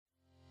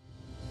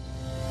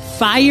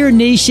Fire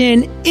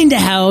Nation in the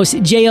house,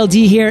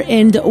 JLD here,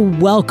 and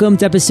welcome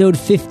to episode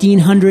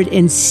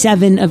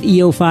 1507 of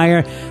EO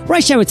Fire, where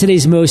I chat with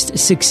today's most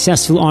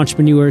successful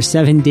entrepreneurs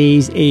 7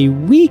 days a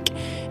week.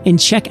 And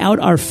check out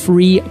our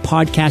free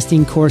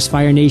podcasting course,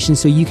 Fire Nation,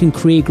 so you can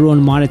create, grow,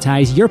 and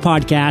monetize your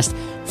podcast,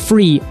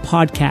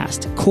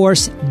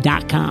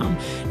 freepodcastcourse.com.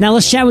 Now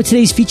let's chat with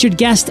today's featured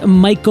guest,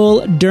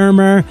 Michael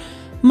Dermer.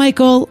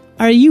 Michael,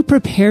 are you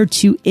prepared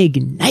to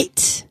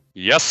ignite?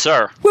 Yes,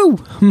 sir.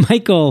 Woo!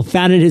 Michael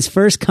founded his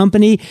first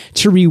company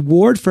to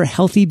reward for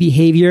healthy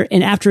behavior,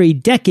 and after a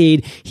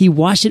decade, he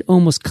watched it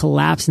almost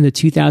collapse in the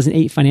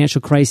 2008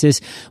 financial crisis.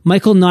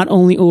 Michael not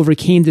only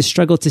overcame the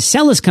struggle to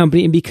sell his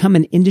company and become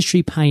an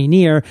industry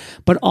pioneer,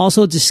 but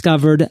also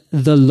discovered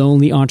the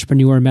lonely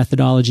entrepreneur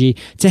methodology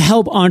to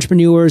help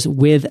entrepreneurs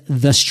with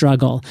the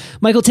struggle.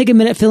 Michael, take a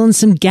minute, fill in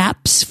some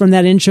gaps from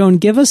that intro, and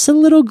give us a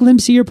little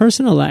glimpse of your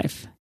personal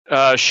life.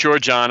 Sure,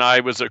 John.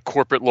 I was a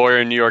corporate lawyer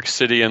in New York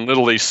City and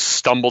literally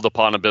stumbled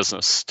upon a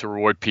business to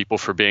reward people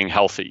for being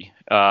healthy.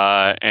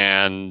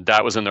 And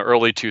that was in the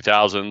early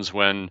 2000s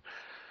when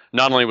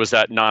not only was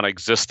that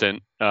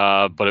non-existent,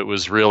 but it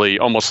was really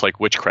almost like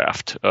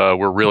witchcraft.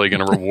 We're really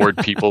going to reward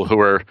people who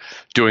are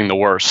doing the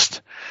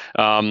worst.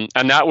 And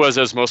that was,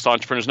 as most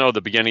entrepreneurs know,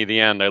 the beginning of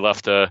the end. I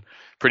left a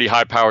pretty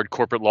high-powered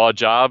corporate law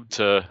job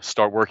to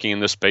start working in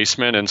this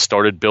basement and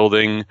started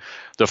building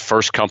the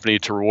first company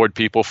to reward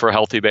people for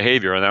healthy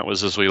behavior. And that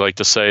was, as we like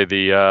to say,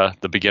 the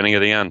beginning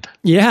of the end.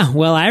 Yeah.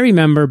 Well, I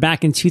remember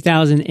back in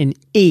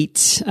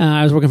 2008,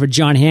 I was working for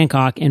John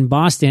Hancock in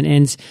Boston,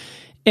 and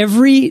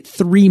every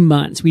 3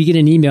 months, we get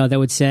an email that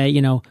would say,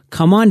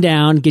 come on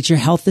down, get your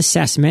health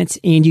assessment,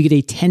 and you get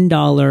a $10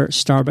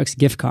 Starbucks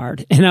gift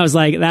card. And I was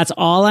like, that's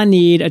all I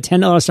need, a $10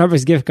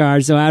 Starbucks gift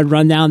card. So I'd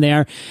run down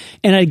there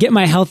and I'd get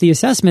my healthy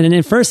assessment. And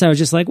at first I was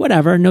just like,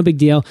 whatever, no big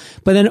deal.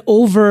 But then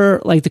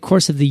over the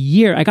course of the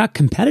year, I got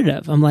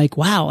competitive. I'm like,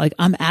 wow,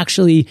 I'm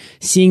actually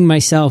seeing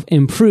myself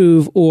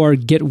improve or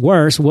get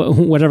worse,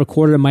 whatever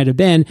quarter it might have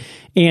been.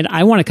 And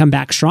I want to come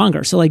back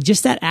stronger. So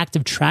just that act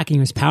of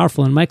tracking was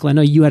powerful. And Michael, I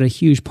know you had a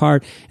huge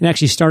part in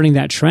actually starting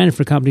that trend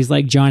for companies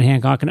like John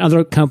Hancock and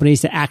other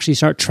companies to actually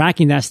start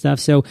tracking that stuff.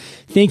 So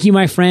thank you,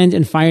 my friend,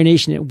 and Fire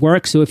Nation at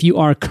work. So if you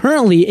are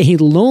currently a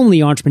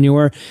lonely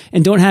entrepreneur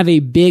and don't have a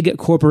big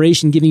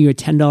corporation giving you a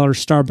 $10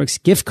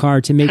 Starbucks gift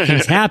card to make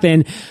things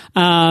happen,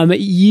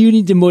 you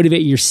need to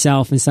motivate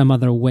yourself in some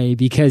other way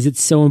because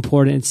it's so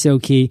important. It's so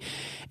key.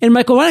 And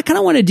Michael, what I kind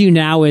of want to do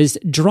now is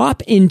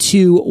drop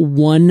into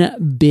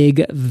one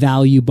big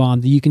value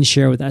bomb that you can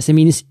share with us. I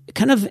mean, it's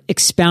kind of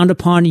expound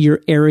upon your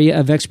area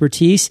of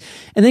expertise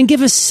and then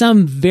give us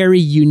some very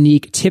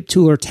unique tip,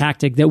 tool, or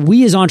tactic that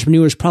we as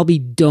entrepreneurs probably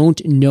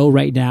don't know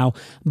right now,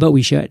 but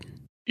we should.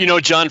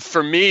 John,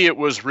 for me, it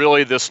was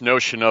really this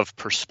notion of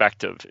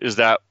perspective is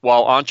that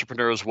while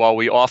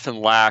we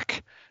often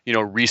lack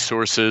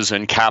resources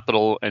and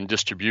capital and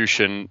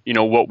distribution,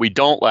 what we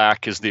don't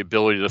lack is the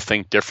ability to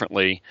think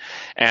differently.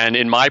 And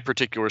in my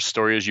particular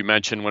story, as you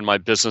mentioned, when my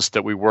business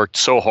that we worked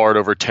so hard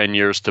over 10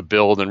 years to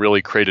build and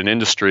really create an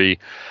industry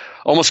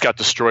almost got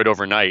destroyed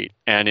overnight.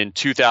 And in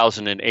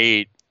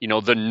 2008,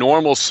 the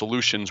normal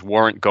solutions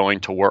weren't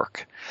going to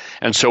work.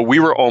 And so we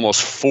were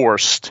almost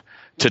forced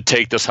to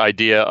take this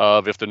idea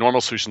of if the normal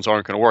solutions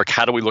aren't going to work,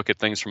 how do we look at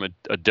things from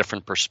a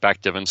different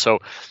perspective? And so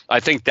I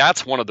think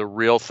that's one of the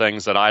real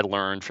things that I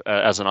learned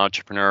as an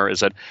entrepreneur is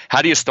that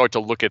how do you start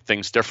to look at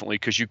things differently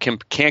because you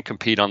can't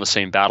compete on the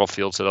same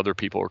battlefields that other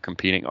people are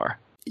competing on.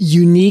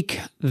 Unique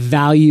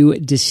value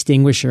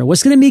distinguisher.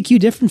 What's going to make you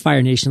different,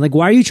 Fire Nation?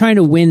 Why are you trying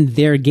to win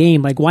their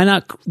game? Why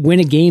not win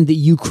a game that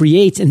you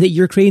create and that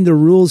you're creating the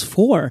rules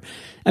for?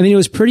 I mean, it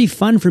was pretty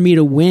fun for me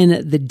to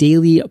win the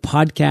daily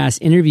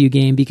podcast interview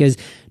game because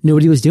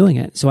nobody was doing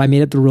it. So I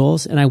made up the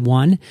rules and I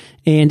won,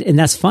 and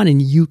that's fun,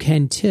 and you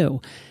can too.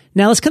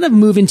 Now let's kind of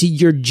move into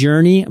your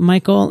journey,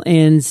 Michael,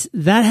 and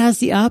that has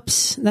the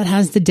ups, that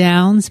has the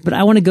downs, but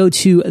I want to go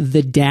to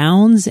the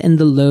downs and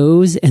the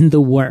lows and the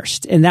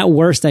worst. And that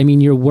worst, I mean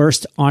your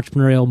worst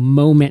entrepreneurial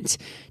moment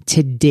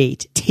to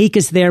date. Take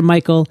us there,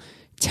 Michael.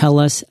 Tell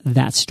us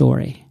that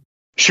story.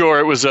 Sure.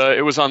 It was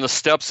on the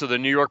steps of the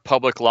New York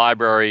Public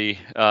Library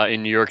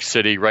in New York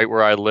City, right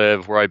where I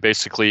live, where I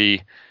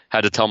basically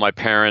had to tell my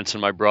parents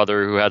and my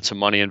brother who had some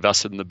money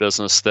invested in the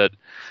business that,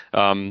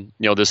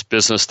 this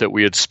business that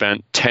we had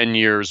spent 10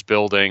 years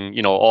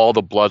building, all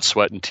the blood,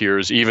 sweat, and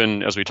tears,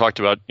 even as we talked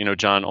about,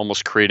 John,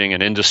 almost creating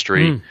an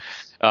industry.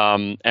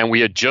 And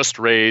we had just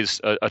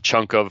raised a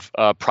chunk of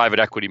private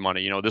equity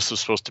money. This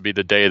was supposed to be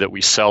the day that we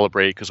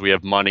celebrate because we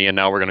have money and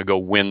now we're going to go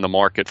win the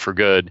market for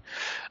good.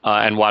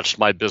 And watched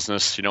my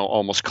business,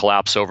 almost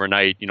collapse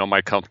overnight.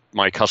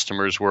 My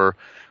customers were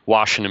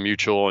Washington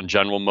Mutual and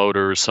General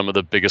Motors, some of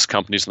the biggest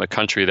companies in the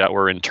country that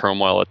were in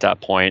turmoil at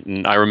that point.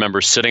 And I remember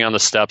sitting on the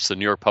steps of the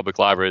New York Public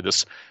Library,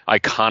 this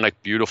iconic,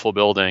 beautiful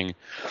building,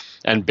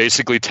 and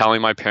basically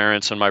telling my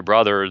parents and my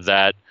brother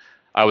that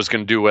I was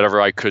going to do whatever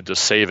I could to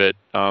save it.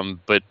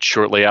 But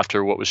shortly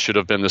after what should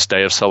have been this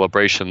day of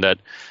celebration, that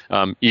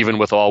even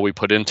with all we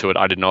put into it,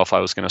 I didn't know if I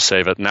was going to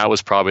save it. And that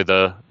was probably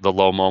the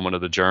low moment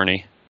of the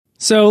journey.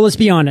 So let's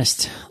be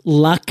honest,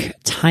 luck,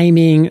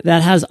 timing,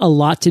 that has a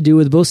lot to do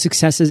with both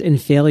successes and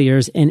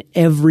failures in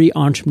every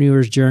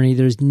entrepreneur's journey.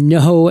 There's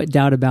no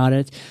doubt about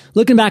it.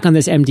 Looking back on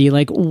this, MD,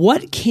 like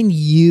what can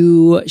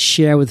you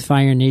share with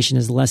Fire Nation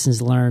as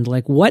lessons learned?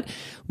 Like what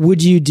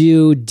would you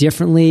do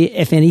differently,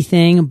 if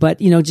anything? But,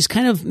 just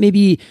kind of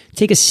maybe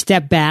take a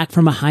step back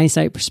from a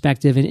hindsight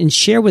perspective and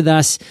share with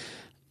us,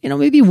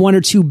 maybe one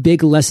or two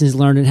big lessons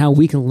learned and how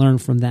we can learn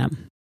from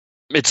them.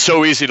 It's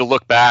so easy to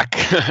look back,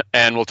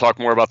 and we'll talk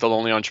more about the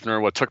lonely entrepreneur,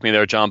 what took me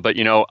there, John. But,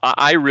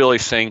 I really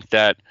think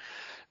that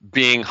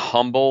being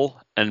humble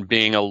and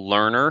being a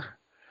learner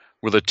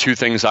were the two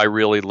things I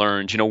really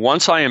learned.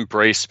 Once I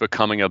embraced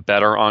becoming a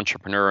better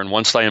entrepreneur and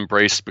once I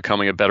embraced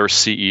becoming a better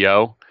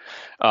CEO,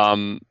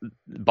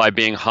 by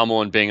being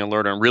humble and being a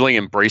learner and really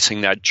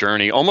embracing that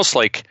journey, almost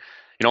like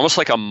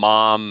a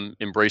mom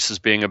embraces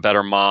being a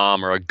better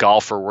mom or a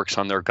golfer works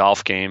on their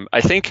golf game. I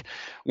think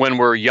when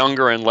we're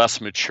younger and less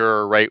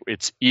mature, right,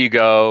 it's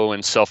ego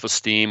and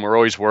self-esteem. We're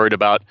always worried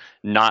about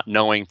not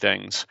knowing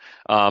things.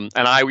 And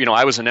I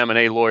was an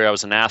M&A lawyer. I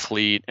was an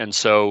athlete. And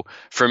so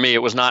for me, it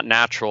was not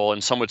natural.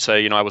 And some would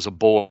say, I was a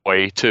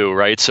boy too,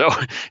 right? So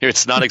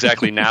it's not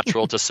exactly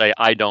natural to say,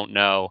 I don't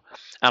know.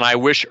 And I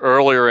wish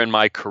earlier in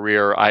my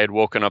career, I had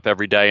woken up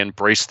every day and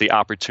embraced the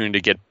opportunity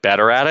to get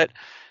better at it.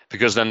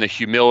 Because then the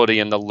humility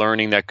and the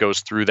learning that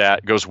goes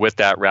with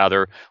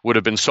that, would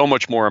have been so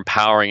much more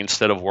empowering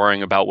instead of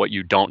worrying about what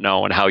you don't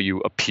know and how you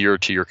appear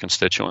to your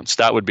constituents.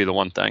 That would be the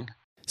one thing.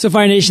 So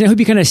Fire Nation, I hope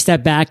you kind of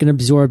step back and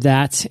absorb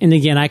that. And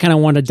again, I kind of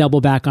want to double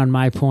back on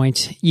my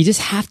point. You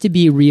just have to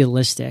be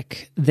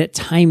realistic that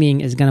timing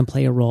is going to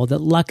play a role,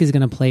 that luck is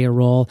going to play a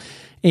role.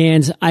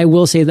 And I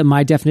will say that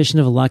my definition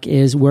of luck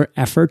is where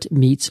effort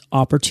meets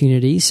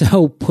opportunity.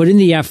 So put in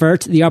the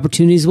effort, the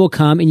opportunities will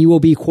come, and you will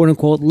be quote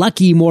unquote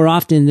lucky more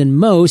often than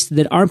most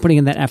that aren't putting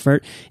in that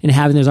effort and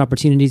having those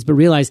opportunities. But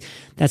realize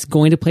that's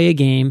going to play a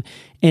game.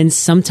 And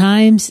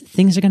sometimes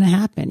things are going to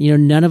happen.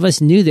 None of us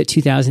knew that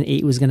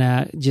 2008 was going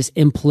to just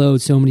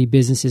implode so many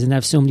businesses and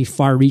have so many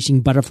far-reaching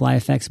butterfly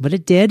effects, but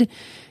it did.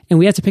 And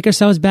we have to pick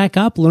ourselves back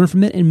up, learn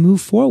from it, and move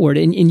forward.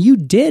 And you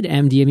did,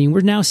 MD. I mean, we're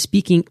now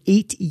speaking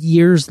 8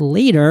 years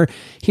later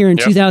here in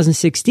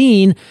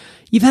 2016.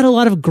 You've had a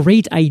lot of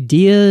great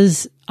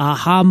ideas,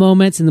 aha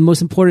moments, and the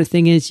most important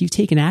thing is you've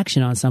taken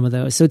action on some of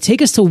those. So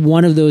take us to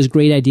one of those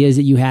great ideas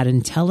that you had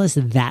and tell us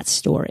that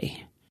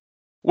story.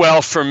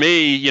 Well, for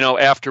me,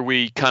 after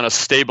we kind of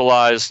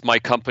stabilized my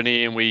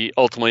company and we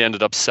ultimately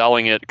ended up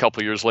selling it a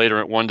couple of years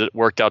later, it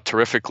worked out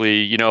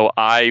terrifically.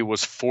 I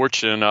was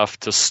fortunate enough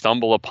to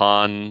stumble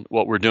upon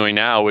what we're doing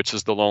now, which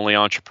is the lonely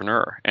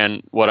entrepreneur.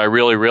 And what I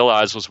really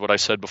realized was what I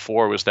said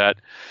before was that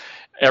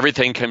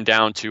everything came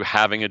down to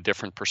having a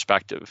different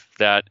perspective.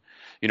 That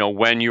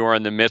when you are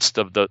in the midst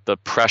of the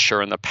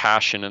pressure and the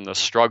passion and the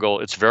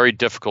struggle, it's very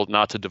difficult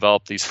not to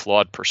develop these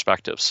flawed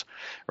perspectives,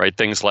 right?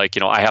 Things like,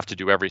 I have to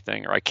do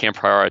everything or I can't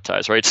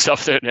prioritize, right?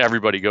 Stuff that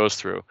everybody goes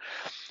through.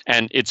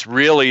 And it's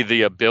really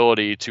the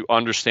ability to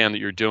understand that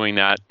you're doing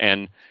that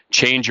and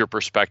change your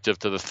perspective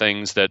to the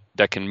things that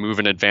can move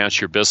and advance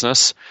your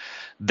business.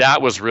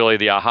 That was really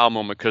the aha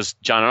moment because,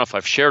 John, I don't know if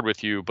I've shared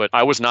with you, but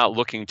I was not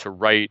looking to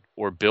write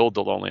or build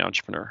The Lonely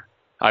Entrepreneur.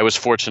 I was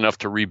fortunate enough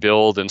to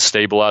rebuild and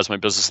stabilize my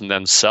business and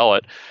then sell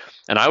it.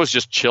 And I was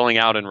just chilling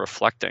out and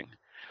reflecting.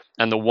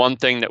 And the one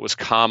thing that was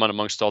common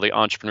amongst all the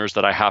entrepreneurs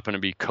that I happened to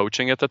be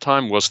coaching at the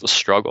time was the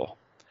struggle.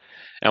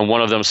 And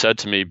one of them said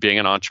to me, being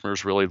an entrepreneur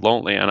is really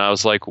lonely. And I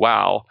was like,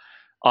 wow,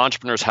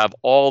 entrepreneurs have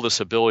all this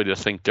ability to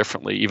think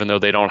differently, even though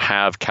they don't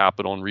have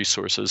capital and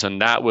resources.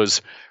 And that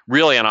was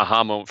really an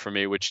aha moment for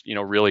me, which,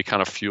 really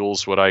kind of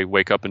fuels what I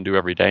wake up and do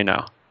every day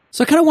now.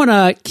 So I kind of want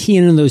to key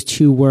in on those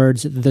two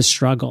words, the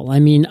struggle.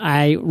 I mean,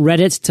 I read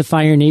it to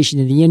Fire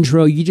Nation in the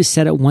intro. You just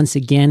said it once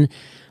again.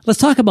 Let's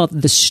talk about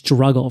the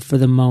struggle for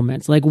the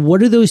moment. Like, what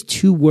do those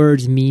two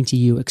words mean to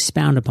you?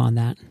 Expound upon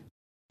that.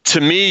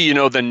 To me,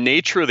 the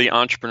nature of the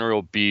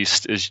entrepreneurial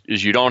beast is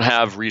you don't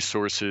have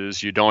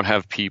resources, you don't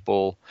have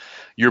people.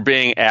 You're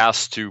being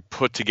asked to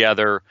put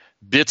together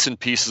bits and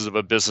pieces of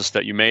a business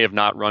that you may have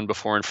not run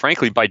before. And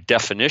frankly, by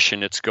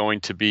definition, it's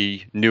going to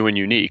be new and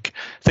unique.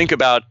 Think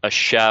about a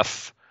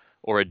chef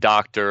or a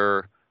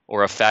doctor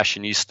or a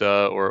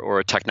fashionista or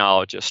a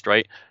technologist,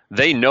 right?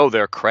 They know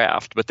their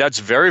craft, but that's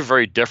very,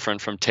 very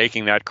different from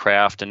taking that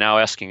craft and now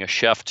asking a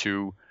chef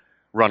to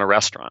run a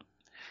restaurant.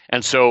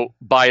 And so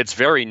by its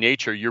very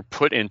nature, you're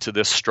put into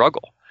this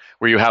struggle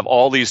where you have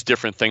all these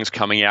different things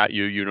coming at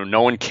you.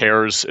 No one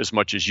cares as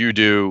much as you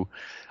do.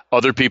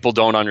 Other people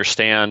don't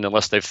understand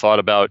unless they've thought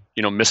about,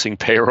 missing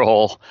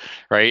payroll,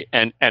 right?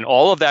 And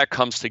all of that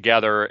comes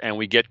together and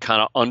we get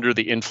kind of under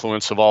the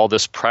influence of all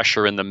this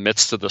pressure in the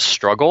midst of the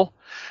struggle.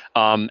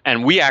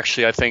 And we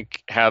actually, I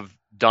think, have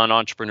done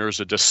entrepreneurs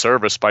a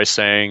disservice by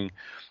saying,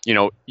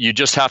 you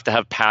just have to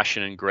have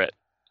passion and grit,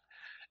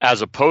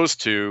 as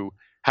opposed to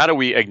how do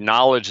we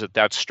acknowledge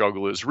that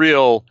struggle is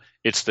real,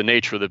 it's the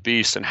nature of the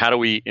beast, and how do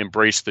we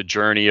embrace the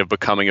journey of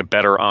becoming a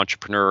better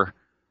entrepreneur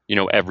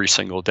every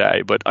single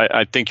day. But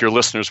I think your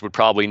listeners would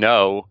probably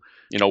know,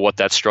 what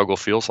that struggle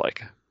feels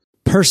like.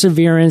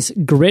 perseverance,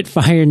 grit,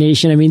 Fire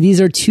Nation. I mean,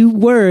 these are two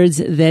words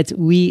that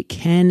we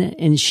can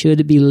and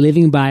should be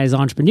living by as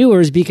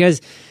entrepreneurs,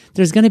 because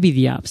there's going to be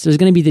the ups, there's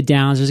going to be the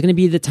downs, there's going to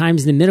be the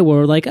times in the middle where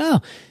we're like,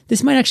 oh,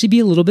 this might actually be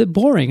a little bit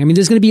boring. I mean,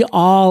 there's going to be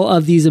all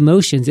of these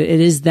emotions. It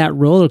is that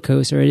roller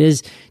coaster. It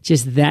is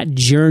just that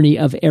journey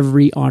of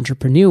every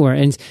entrepreneur.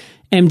 And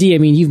MD, I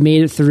mean, you've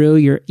made it through.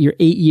 You're 8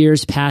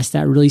 years past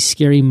that really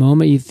scary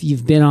moment.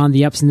 You've been on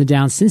the ups and the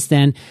downs since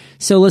then.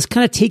 So let's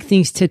kind of take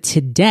things to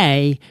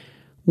today.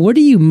 What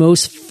are you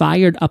most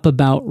fired up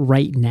about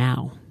right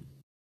now?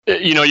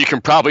 You know, you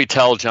can probably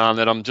tell, John,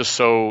 that I'm just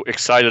so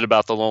excited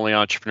about the Lonely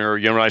Entrepreneur.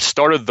 You know, when I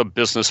started the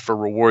business for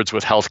rewards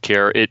with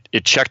healthcare,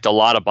 it checked a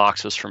lot of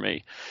boxes for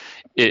me.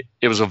 It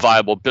was a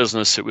viable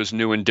business. It was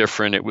new and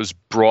different. It was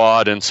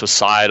broad and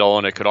societal,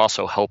 and it could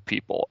also help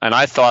people. And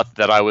I thought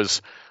that I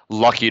was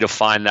lucky to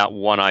find that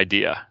one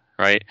idea,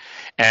 right?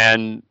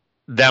 And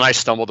then I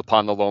stumbled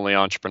upon the Lonely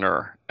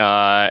Entrepreneur,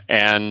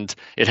 and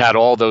it had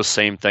all those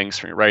same things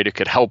for me, right? It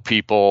could help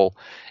people.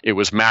 It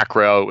was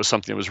macro. It was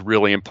something that was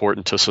really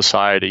important to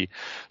society.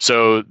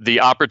 So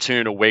the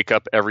opportunity to wake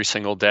up every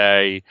single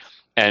day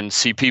and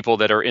see people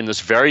that are in this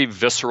very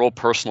visceral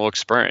personal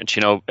experience.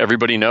 You know,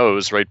 everybody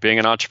knows, right? Being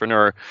an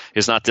entrepreneur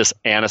is not this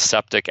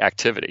antiseptic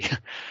activity.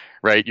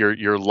 Right?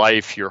 Your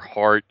life, your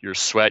heart, your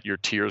sweat, your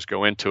tears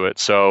go into it.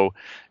 So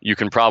you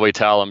can probably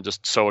tell I'm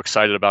just so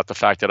excited about the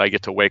fact that I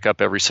get to wake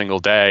up every single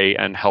day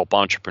and help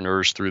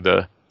entrepreneurs through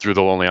the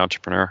Lonely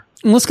Entrepreneur.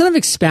 Let's kind of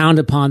expound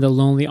upon the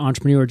Lonely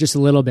Entrepreneur just a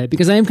little bit,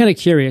 because I am kind of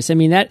curious. I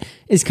mean, that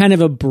is kind of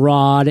a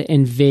broad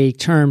and vague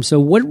term. So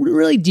what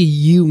really do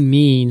you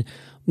mean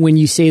when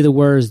you say the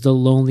words the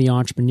Lonely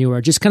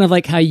Entrepreneur? Just kind of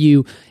like how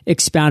you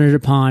expounded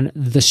upon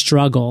the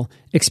struggle,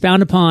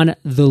 expound upon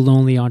the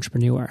Lonely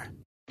Entrepreneur.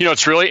 You know,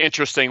 it's really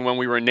interesting when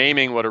we were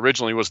naming what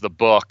originally was the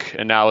book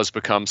and now has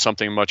become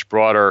something much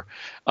broader.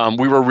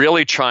 We were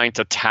really trying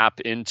to tap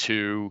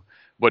into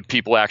what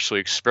people actually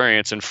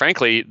experience. And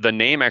frankly, the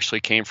name actually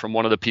came from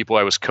one of the people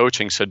I was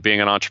coaching said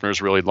being an entrepreneur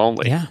is really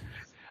lonely. Yeah.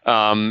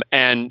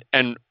 And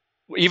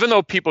even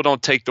though people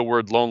don't take the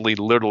word lonely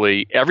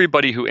literally,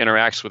 everybody who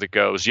interacts with it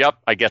goes, yep,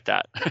 I get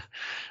that.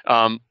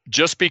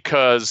 Just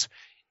because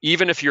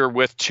even if you're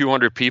with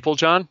 200 people,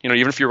 John, you know,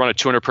 even if you run a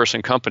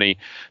 200-person company,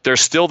 there's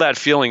still that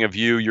feeling of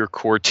you, your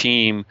core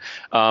team,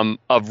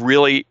 of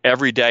really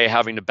every day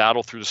having to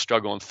battle through the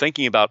struggle and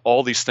thinking about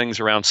all these things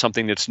around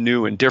something that's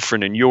new and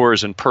different and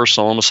yours and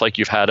personal, almost like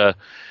you've had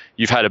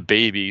a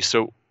baby.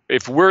 So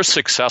if we're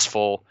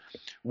successful,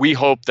 we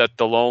hope that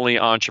the Lonely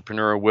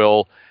Entrepreneur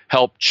will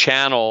help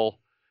channel,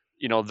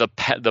 you know,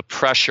 the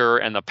pressure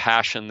and the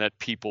passion that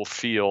people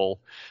feel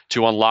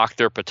to unlock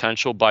their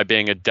potential by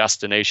being a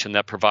destination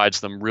that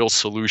provides them real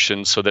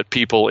solutions so that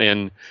people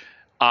in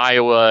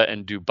Iowa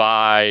and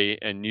Dubai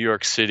and New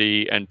York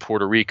City and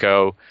Puerto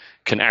Rico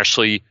can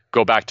actually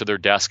go back to their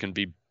desk and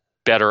be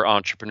better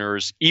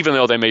entrepreneurs. Even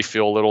though they may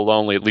feel a little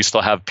lonely, at least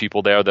they'll have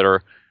people there that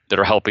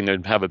are helping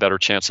them have a better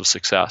chance of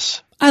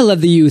success. I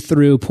love that you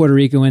threw Puerto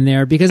Rico in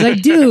there, because I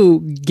do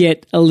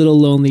get a little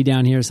lonely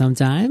down here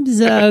sometimes.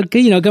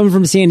 You know, coming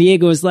from San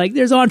Diego, it's like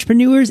there's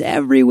entrepreneurs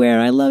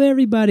everywhere. I love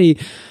everybody.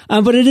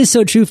 But it is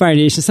so true, Fire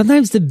Nation.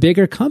 Sometimes the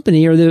bigger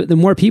company or the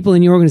more people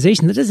in your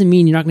organization, that doesn't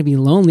mean you're not going to be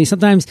lonely.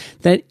 Sometimes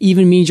that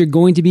even means you're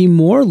going to be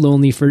more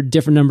lonely for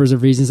different numbers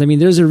of reasons. I mean,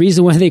 there's a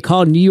reason why they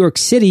call New York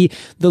City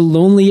the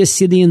loneliest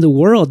city in the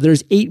world.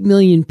 There's 8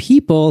 million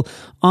people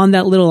on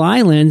that little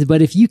island.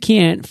 But if you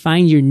can't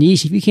find your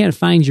niche, if you can't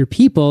find your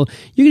people,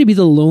 you're going to be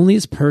the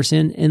loneliest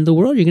person in the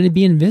world. You're going to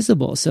be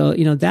invisible. So,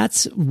 you know,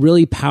 that's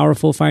really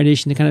powerful, Fire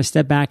Nation, to kind of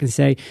step back and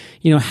say,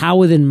 you know, how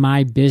within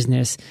my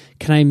business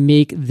can I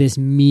make this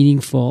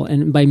meaningful?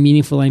 And by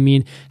meaningful, I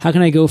mean, how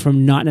can I go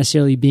from not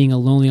necessarily being a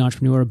lonely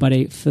entrepreneur, but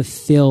a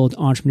fulfilled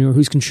entrepreneur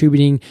who's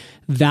contributing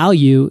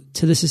value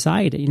to the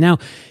society? Now,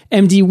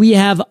 MD, we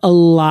have a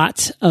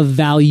lot of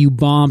value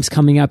bombs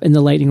coming up in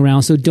the lightning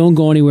round, so don't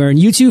go anywhere. And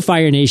you too,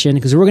 Fire Nation,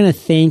 because we're going to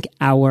thank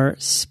our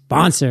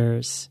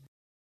sponsors.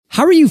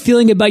 How are you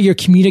feeling about your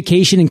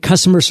communication and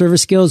customer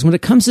service skills when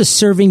it comes to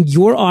serving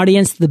your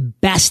audience the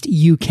best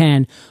you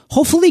can?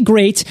 Hopefully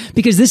great,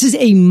 because this is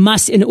a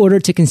must in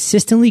order to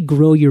consistently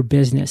grow your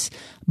business.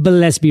 But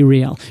let's be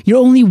real. You're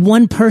only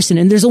one person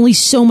and there's only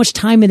so much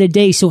time in a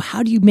day. So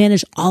how do you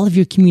manage all of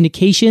your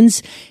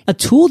communications? A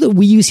tool that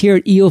we use here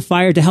at EO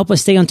Fire to help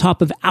us stay on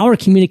top of our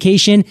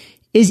communication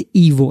is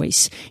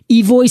eVoice.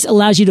 eVoice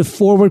allows you to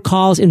forward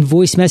calls and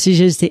voice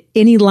messages to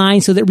any line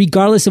so that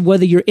regardless of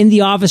whether you're in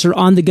the office or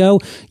on the go,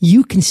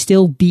 you can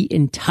still be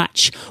in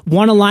touch.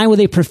 Want a line with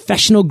a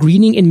professional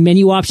greeting and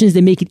menu options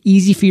that make it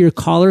easy for your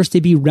callers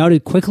to be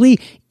routed quickly?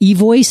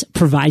 eVoice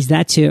provides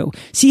that too.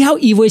 See how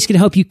eVoice can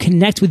help you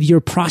connect with your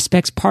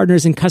prospects,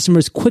 partners, and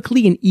customers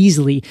quickly and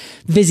easily.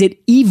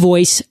 Visit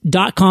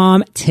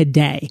eVoice.com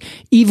today.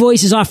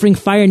 eVoice is offering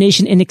Fire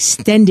Nation an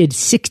extended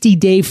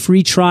 60-day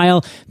free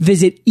trial.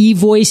 Visit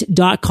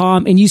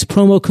eVoice.com and use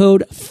promo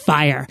code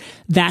FIRE.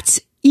 That's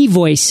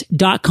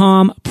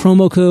eVoice.com,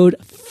 promo code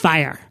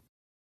FIRE.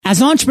 As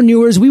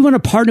entrepreneurs, we want to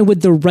partner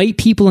with the right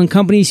people and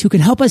companies who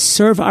can help us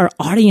serve our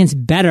audience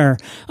better.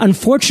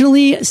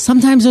 Unfortunately,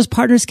 sometimes those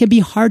partners can be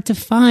hard to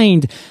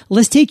find.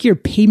 Let's take your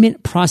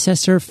payment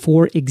processor,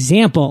 for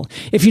example.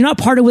 If you're not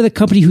partnered with a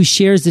company who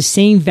shares the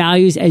same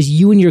values as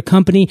you and your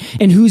company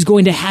and who's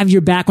going to have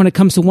your back when it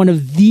comes to one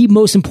of the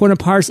most important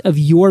parts of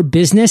your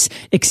business,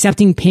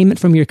 accepting payment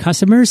from your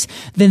customers,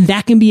 then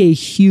that can be a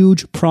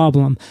huge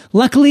problem.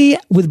 Luckily,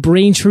 with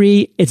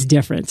Braintree, it's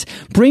different.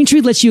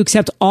 Braintree lets you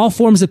accept all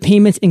forms of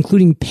payments,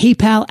 including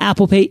PayPal,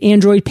 Apple Pay,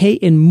 Android Pay,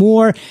 and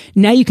more.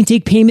 Now you can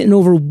take payment in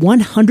over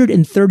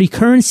 130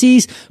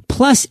 currencies.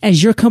 Plus,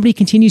 as your company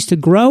continues to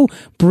grow,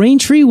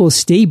 Braintree will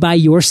stay by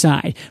your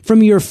side.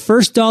 From your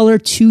first dollar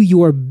to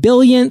your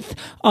billionth,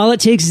 all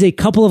it takes is a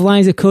couple of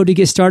lines of code to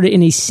get started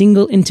in a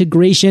single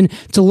integration.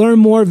 To learn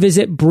more,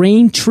 visit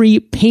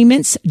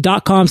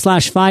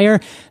BraintreePayments.com/fire.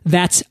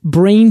 That's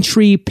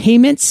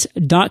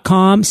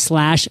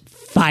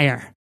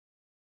BraintreePayments.com/fire.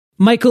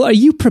 Michael, are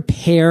you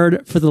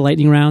prepared for the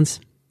lightning rounds?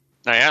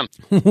 I am.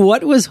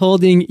 What was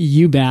holding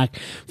you back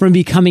from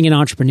becoming an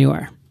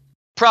entrepreneur?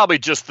 Probably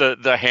just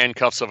the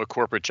handcuffs of a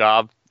corporate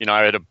job.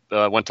 I had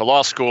went to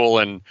law school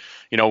and,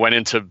 went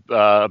into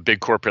a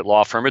big corporate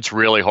law firm. It's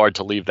really hard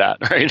to leave that,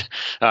 right?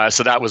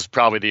 So that was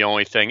probably the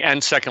only thing.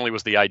 And secondly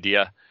was the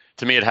idea.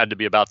 To me, it had to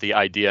be about the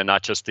idea,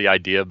 not just the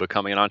idea of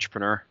becoming an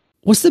entrepreneur.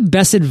 What's the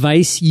best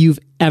advice you've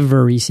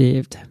ever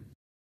received?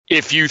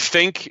 If you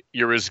think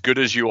you're as good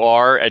as you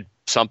are at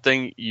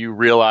something, you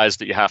realize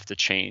that you have to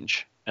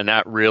change. And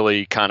that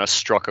really kind of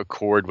struck a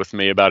chord with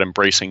me about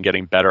embracing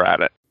getting better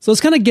at it. So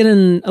let's kind of get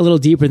in a little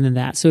deeper than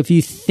that. So if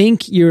you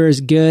think you're as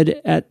good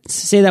at,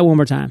 say that one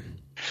more time.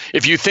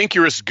 If you think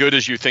you're as good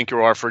as you think you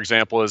are, for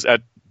example, as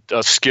at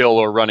a skill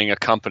or running a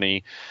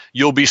company,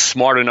 you'll be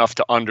smart enough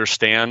to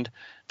understand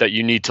that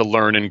you need to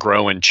learn and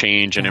grow and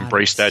change and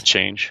embrace that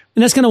change.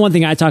 And that's kind of one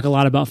thing I talk a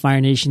lot about Fire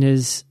Nation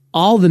is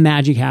all the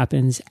magic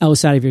happens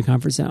outside of your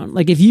comfort zone.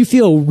 Like if you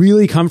feel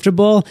really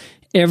comfortable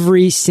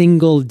every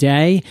single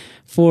day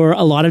for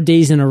a lot of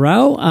days in a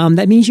row,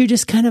 that means you're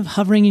just kind of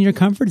hovering in your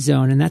comfort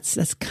zone. And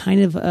that's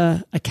kind of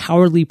a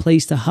cowardly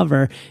place to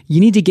hover. You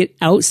need to get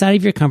outside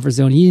of your comfort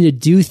zone. You need to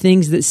do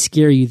things that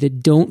scare you,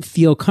 that don't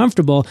feel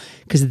comfortable,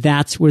 because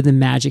that's where the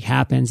magic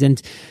happens.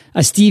 And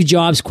a Steve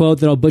Jobs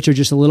quote that I'll butcher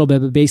just a little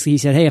bit, but basically he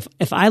said, hey,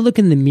 if I look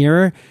in the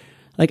mirror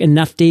like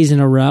enough days in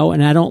a row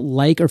and I don't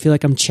like or feel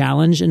like I'm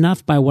challenged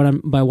enough by what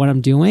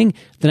I'm doing,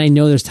 then I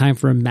know there's time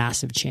for a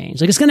massive change.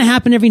 Like it's going to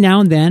happen every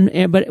now and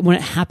then, but when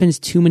it happens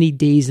too many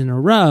days in a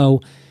row,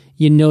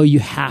 you know you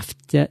have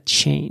to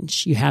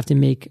change. You have to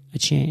make a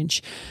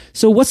change.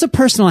 So what's a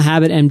personal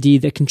habit, MD,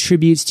 that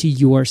contributes to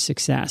your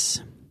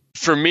success?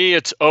 For me,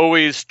 it's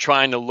always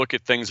trying to look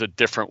at things a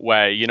different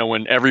way.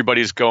 When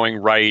everybody's going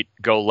right,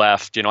 go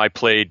left. I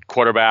played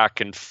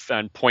quarterback and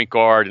point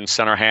guard and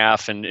center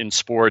half and in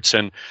sports.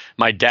 And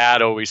my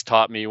dad always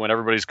taught me when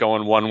everybody's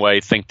going one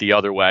way, think the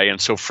other way.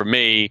 And so for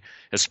me,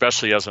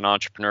 especially as an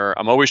entrepreneur,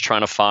 I'm always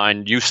trying to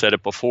find, you said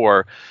it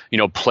before,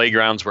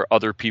 playgrounds where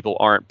other people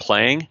aren't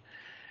playing,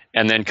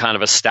 and then kind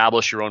of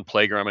establish your own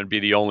playground and be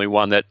the only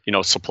one that,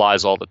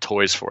 supplies all the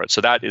toys for it. So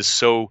that is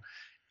so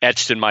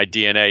etched in my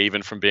DNA,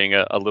 even from being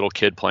a little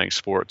kid playing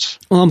sports.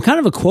 Well, I'm kind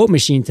of a quote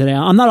machine today.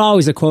 I'm not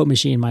always a quote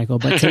machine, Michael,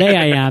 but today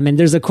I am. And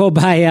there's a quote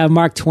by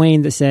Mark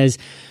Twain that says,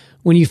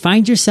 when you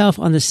find yourself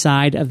on the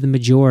side of the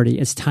majority,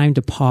 it's time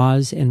to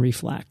pause and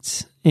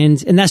reflect. And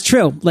that's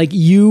true. Like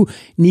you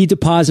need to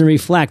pause and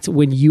reflect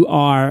when you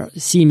are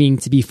seeming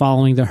to be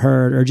following the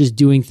herd or just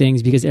doing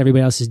things because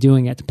everybody else is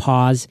doing it.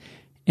 Pause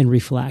and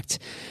reflect.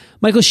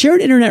 Michael, share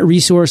an internet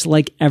resource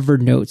like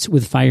Evernote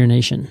with Fire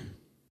Nation.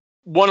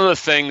 One of the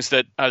things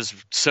that has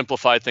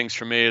simplified things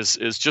for me is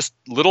just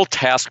little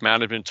task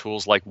management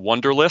tools like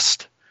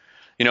Wunderlist,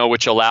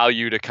 which allow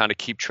you to kind of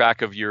keep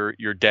track of your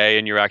day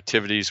and your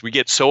activities. We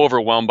get so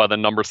overwhelmed by the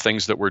number of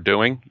things that we're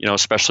doing,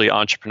 especially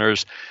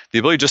entrepreneurs. The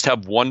ability to just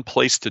have one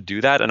place to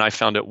do that, and I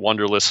found that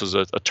Wunderlist is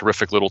a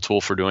terrific little tool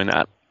for doing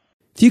that.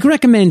 If you could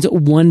recommend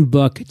one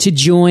book to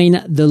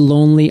join the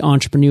lonely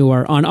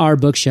entrepreneur on our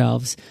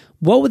bookshelves,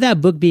 what would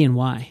that book be and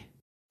why?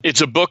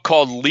 It's a book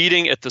called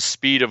Leading at the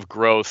Speed of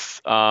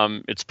Growth.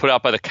 It's put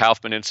out by the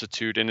Kaufman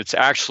Institute, and it's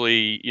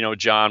actually,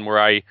 John,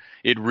 where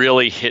it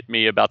really hit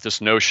me about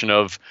this notion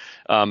of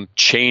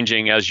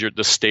changing as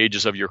the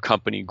stages of your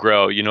company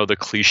grow. The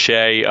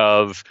cliche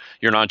of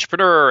you're an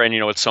entrepreneur, and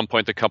at some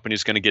point the company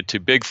is going to get too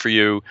big for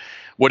you.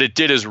 What it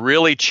did is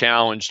really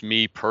challenged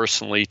me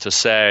personally to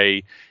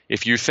say,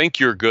 if you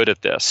think you're good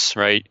at this,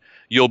 right,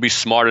 you'll be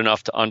smart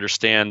enough to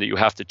understand that you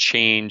have to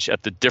change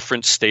at the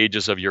different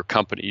stages of your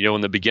company. In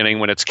the beginning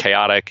when it's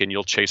chaotic and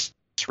you'll chase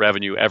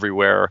revenue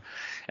everywhere,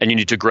 and you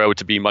need to grow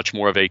to be much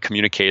more of a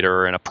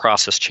communicator and a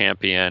process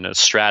champion, a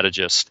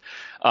strategist.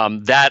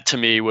 That to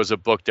me was a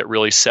book that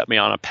really set me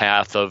on a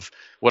path of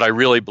what I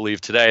really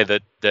believe today,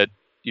 that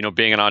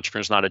being an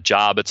entrepreneur is not a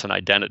job, it's an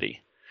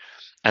identity.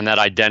 And that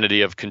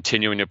identity of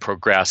continuing to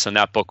progress. And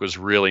that book was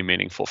really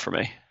meaningful for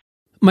me.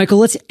 Michael,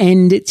 let's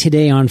end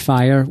today on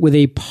fire with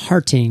a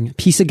parting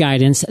piece of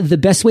guidance, the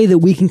best way that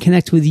we can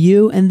connect with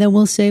you, and then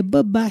we'll say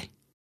bye-bye.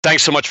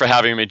 Thanks so much for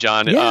having me,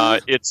 John. Yeah.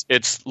 It's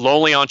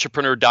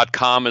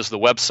lonelyentrepreneur.com is the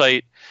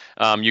website.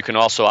 You can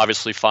also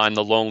obviously find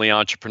the Lonely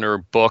Entrepreneur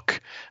book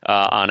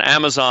on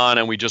Amazon,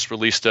 and we just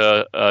released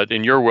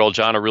in your world,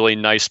 John, a really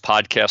nice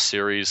podcast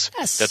series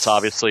that's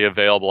obviously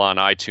available on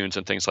iTunes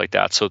and things like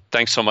that. So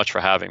thanks so much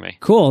for having me.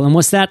 Cool. And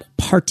what's that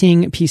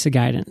parting piece of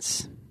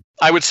guidance?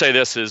 I would say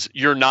this is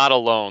you're not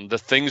alone. The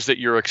things that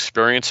you're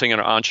experiencing in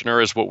an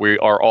entrepreneur is what we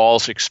are all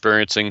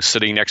experiencing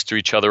sitting next to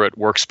each other at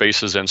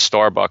workspaces and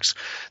Starbucks.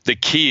 The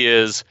key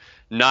is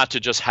not to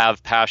just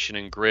have passion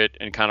and grit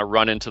and kind of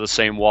run into the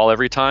same wall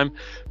every time,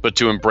 but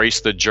to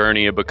embrace the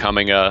journey of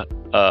becoming a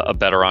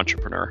better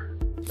entrepreneur.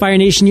 Fire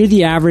Nation, you're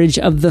the average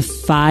of the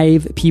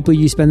 5 people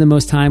you spend the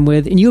most time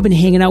with, and you have been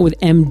hanging out with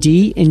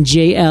MD and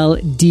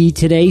JLD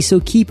today, so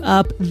keep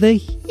up the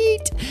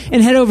heat.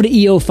 And head over to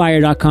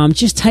eofire.com.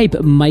 Just type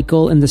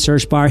Michael in the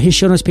search bar. His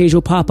show notes page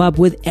will pop up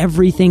with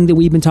everything that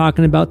we've been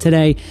talking about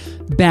today.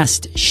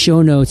 Best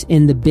show notes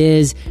in the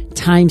biz,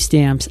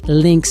 timestamps,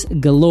 links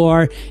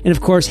galore. And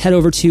of course, head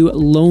over to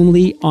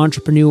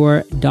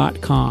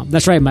lonelyentrepreneur.com.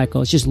 That's right,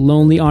 Michael. It's just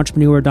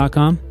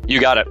lonelyentrepreneur.com.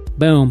 You got it.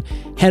 Boom.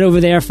 Head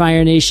over there,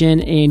 Fire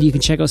Nation, and you can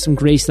check out some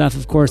great stuff.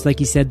 Of course, like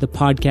you said, the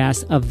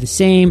podcast of the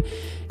same.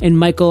 And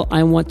Michael,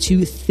 I want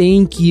to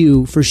thank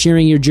you for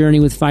sharing your journey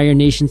with Fire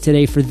Nation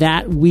today. For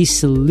that, we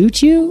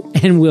salute you,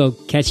 and we'll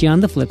catch you on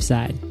the flip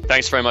side.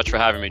 Thanks very much for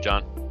having me,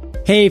 John.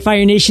 Hey,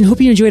 Fire Nation.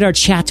 Hope you enjoyed our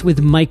chat with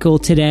Michael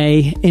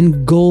today.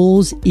 And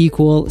goals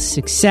equal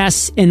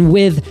success. And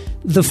with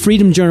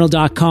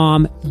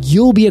thefreedomjournal.com,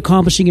 you'll be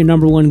accomplishing your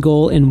number one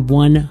goal in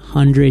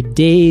 100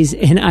 days.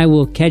 And I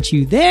will catch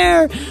you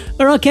there,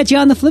 or I'll catch you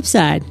on the flip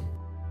side.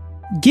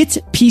 Get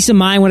peace of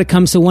mind when it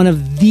comes to one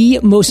of the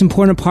most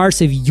important parts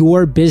of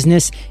your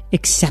business,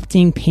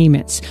 accepting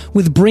payments.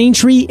 With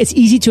Braintree, it's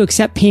easy to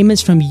accept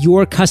payments from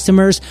your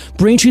customers.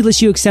 Braintree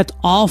lets you accept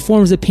all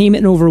forms of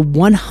payment in over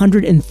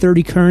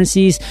 130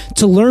 currencies.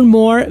 To learn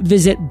more,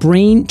 visit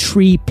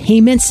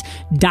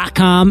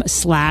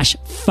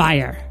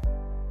braintreepayments.com/fire.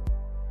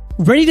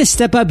 Ready to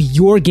step up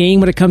your game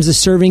when it comes to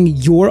serving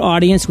your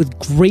audience with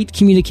great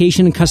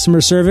communication and customer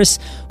service?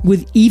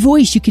 With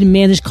eVoice, you can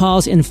manage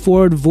calls and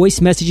forward voice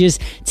messages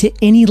to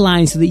any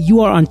line so that you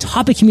are on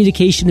top of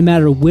communication no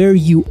matter where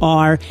you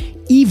are.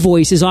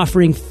 eVoice is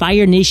offering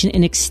Fire Nation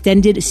an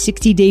extended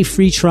 60-day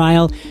free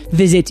trial.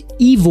 Visit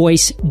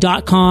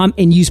evoice.com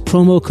and use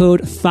promo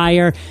code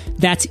FIRE.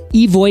 That's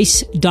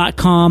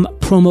evoice.com,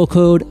 promo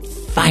code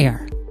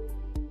FIRE.